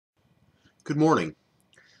Good morning.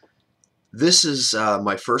 This is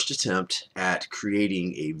my first attempt at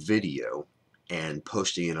creating a video and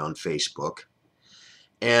posting it on Facebook.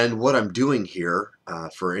 And what I'm doing here,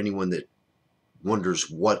 for anyone that wonders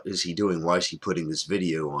what is he doing, why is he putting this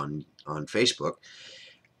video on Facebook,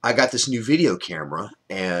 I got this new video camera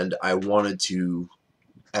and I wanted to,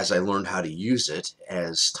 as I learned how to use it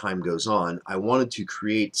as time goes on, I wanted to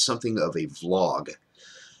create something of a vlog.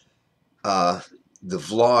 Uh, the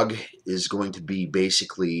vlog is going to be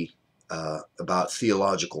basically about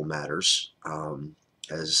theological matters.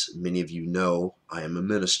 As many of you know, I am a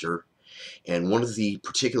minister, and one of the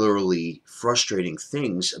particularly frustrating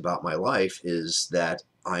things about my life is that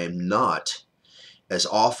I am not, as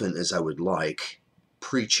often as I would like,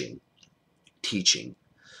 preaching, teaching.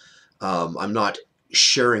 I'm not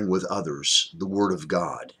sharing with others the Word of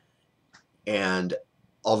God. And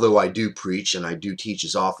although I do preach and I do teach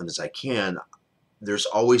as often as I can, there's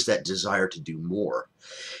always that desire to do more.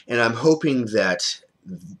 And I'm hoping that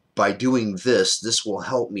by doing this will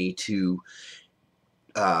help me to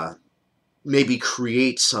uh, maybe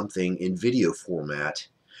create something in video format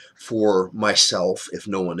for myself, if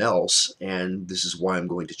no one else. And this is why I'm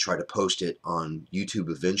going to try to post it on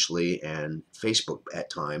YouTube eventually and Facebook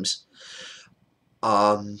at times.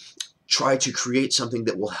 Try to create something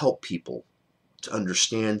that will help people to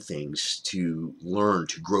understand things, to learn,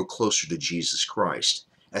 to grow closer to Jesus Christ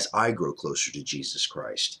as I grow closer to Jesus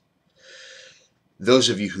Christ. Those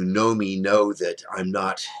of you who know me know that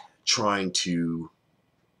trying to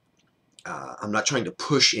I'm not trying to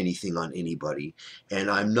push anything on anybody, and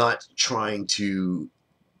I'm not trying to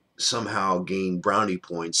somehow gain brownie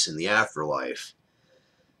points in the afterlife.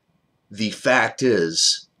 The fact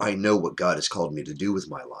is, I know what God has called me to do with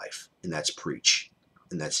my life, and that's preach,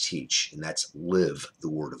 and that's teach, and that's live the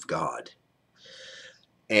Word of God.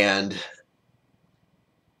 And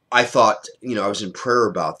I thought, I was in prayer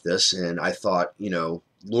about this, and I thought,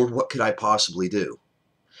 Lord, what could I possibly do?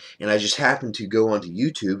 And I just happened to go onto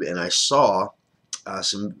YouTube and I saw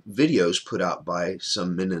some videos put out by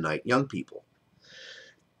some Mennonite young people.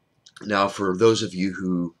 Now, for those of you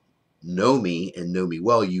who know me and know me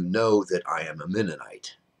well, you know that I am a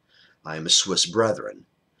Mennonite. I am a Swiss Brethren.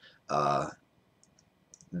 Uh,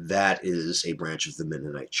 that is a branch of the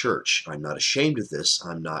Mennonite Church. I'm not ashamed of this.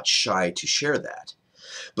 I'm not shy to share that.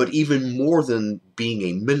 But even more than being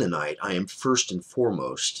a Mennonite, I am first and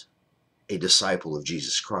foremost a disciple of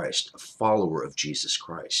Jesus Christ, a follower of Jesus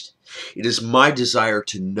Christ. It is my desire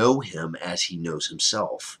to know him as he knows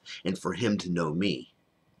himself, and for him to know me.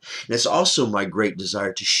 And it's also my great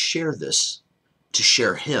desire to share this, to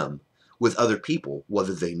share him with other people,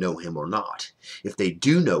 whether they know him or not. If they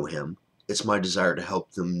do know him, it's my desire to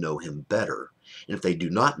help them know him better. And if they do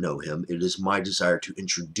not know him, it is my desire to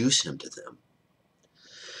introduce him to them.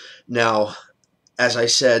 Now, as I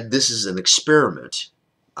said, this is an experiment.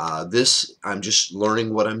 I'm just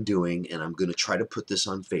learning what I'm doing, and I'm going to try to put this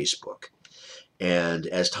on Facebook. And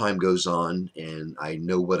as time goes on and I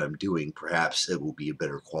know what I'm doing, perhaps it will be a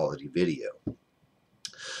better quality video.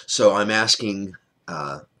 So I'm asking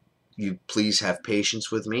you please have patience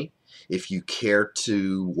with me. If you care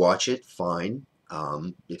to watch it, fine.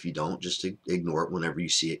 If you don't, just ignore it whenever you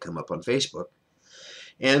see it come up on Facebook.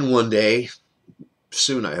 And one day,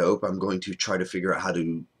 soon I hope, I'm going to try to figure out how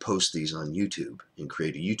to post these on YouTube and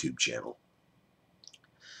create a YouTube channel.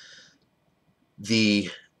 The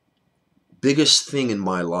biggest thing in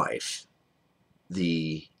my life,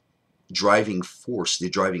 the driving force, the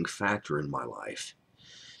driving factor in my life,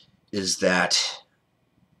 is that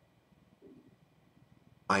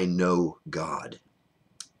I know God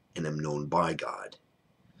and am known by God.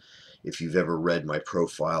 If you've ever read my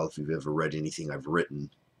profile, if you've ever read anything I've written,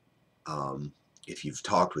 if you've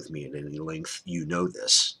talked with me at any length, you know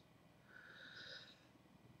this.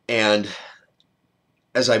 And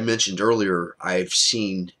as I mentioned earlier, I've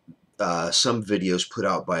seen some videos put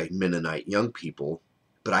out by Mennonite young people,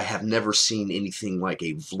 but I have never seen anything like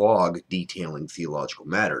a vlog detailing theological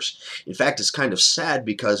matters. In fact, it's kind of sad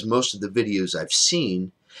because most of the videos I've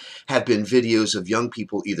seen have been videos of young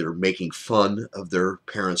people either making fun of their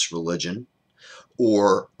parents' religion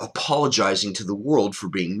or apologizing to the world for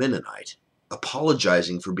being Mennonite,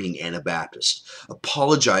 apologizing for being Anabaptist,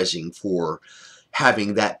 apologizing for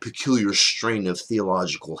having that peculiar strain of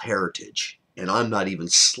theological heritage. And I'm not even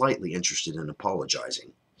slightly interested in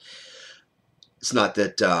apologizing. It's not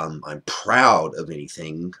that I'm proud of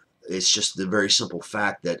anything. It's just the very simple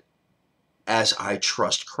fact that as I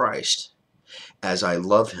trust Christ, as I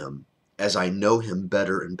love him, as I know him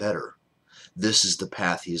better and better, this is the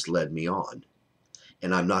path he has led me on.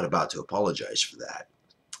 And I'm not about to apologize for that.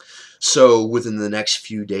 So within the next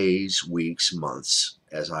few days, weeks, months,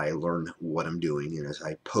 as I learn what I'm doing and as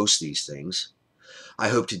I post these things, I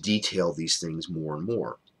hope to detail these things more and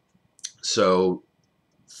more. So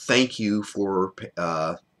thank you for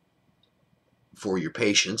your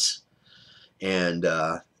patience, and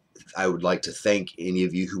I would like to thank any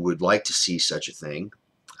of you who would like to see such a thing.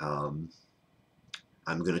 Um,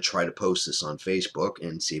 I'm going to try to post this on Facebook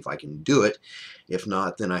and see if I can do it. If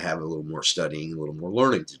not, then I have a little more studying, a little more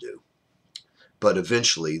learning to do. But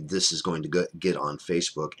eventually, this is going to get on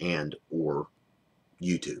Facebook and or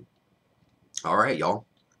YouTube. All right, y'all.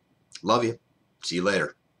 Love you. See you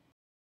later.